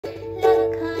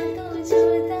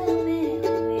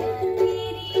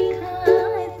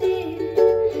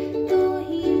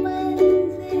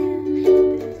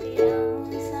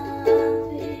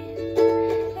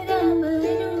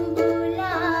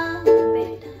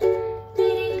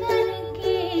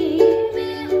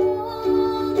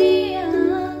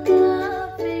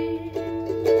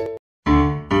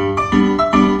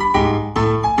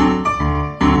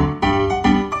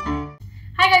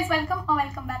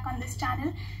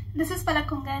This is Palak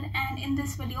Khungar, and in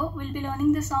this video we'll be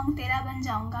learning the song TERA BAN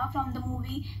JAUNGA from the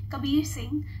movie Kabir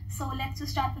Singh. So let's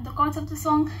just start with the chords of the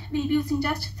song. We'll be using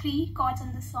just 3 chords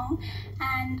in this song,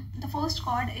 and the first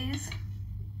chord is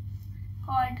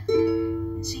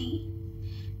chord G.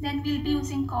 Then we'll be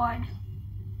using chord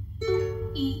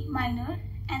E minor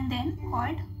and then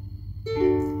chord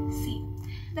C.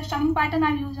 The strumming pattern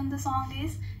I've used in the song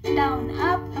is down,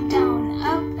 up, down,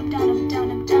 up, down, up,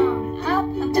 down, up, down,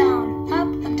 up, down,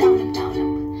 up, down, up, down,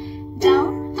 up,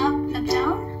 down, up,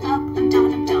 down, up,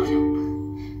 down, up, down,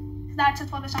 up. So that's it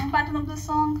for the strumming pattern of the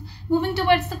song. Moving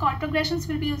towards the chord progressions,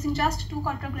 we'll be using just 2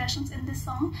 chord progressions in this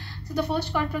song. So the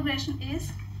first chord progression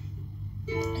is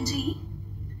G,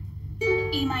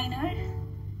 E minor,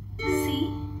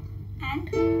 C, and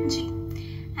G.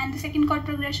 And the second chord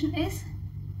progression is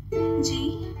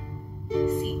G,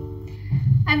 C.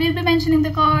 I will be mentioning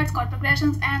the chords, chord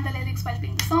progressions and the lyrics while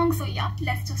playing the song. So yeah,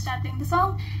 let's just start playing the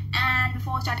song. And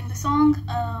before starting the song,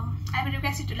 I will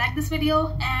request you to like this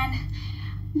video and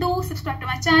do subscribe to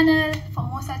my channel for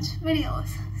more such videos.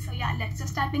 So yeah, let's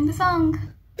just start playing the song.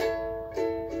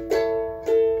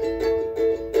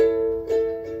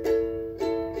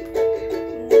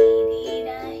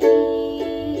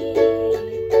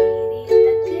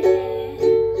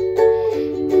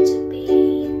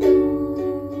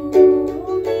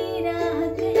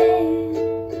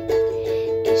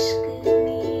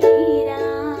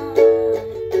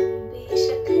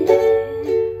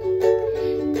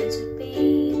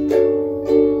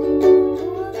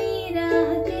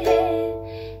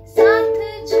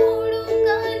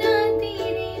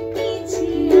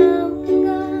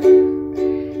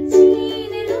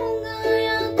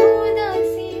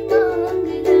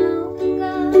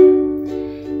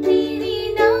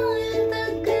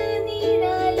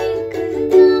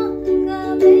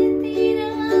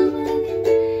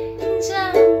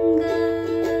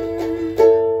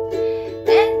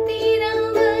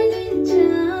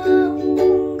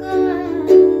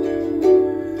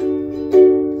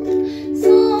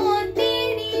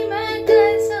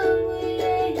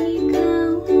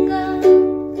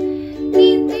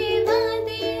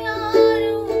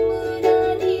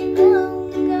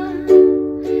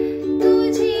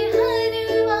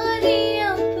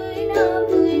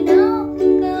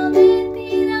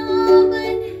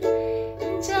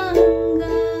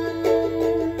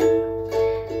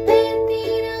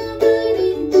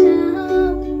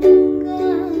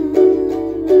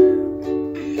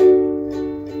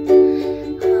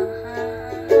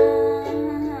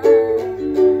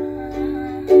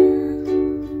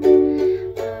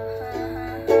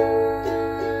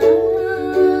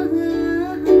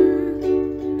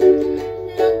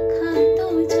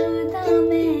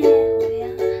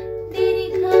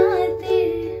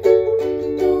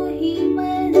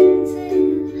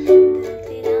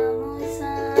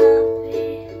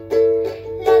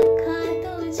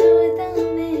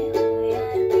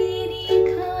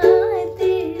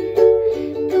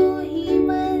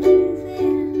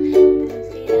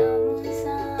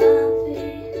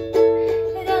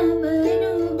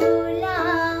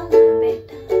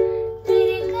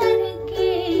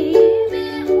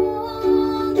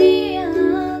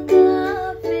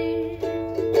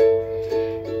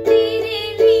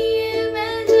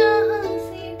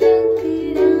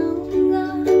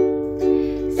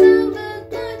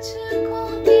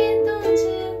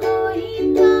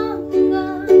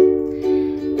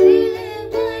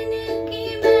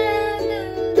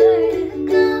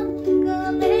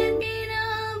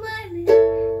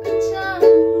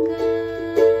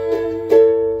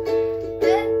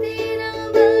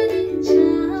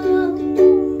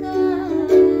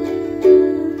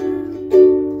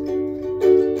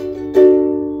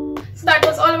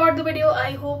 The video.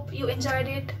 I hope you enjoyed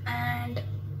it and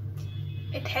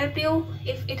it helped you.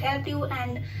 If it helped you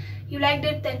and you liked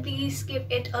it, then please give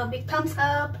it a big thumbs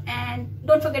up and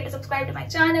don't forget to subscribe to my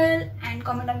channel and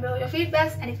comment down below your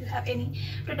feedbacks and if you have any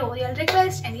tutorial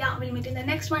requests. And yeah, we'll meet in the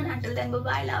next one. Until then, bye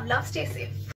bye, love, stay safe.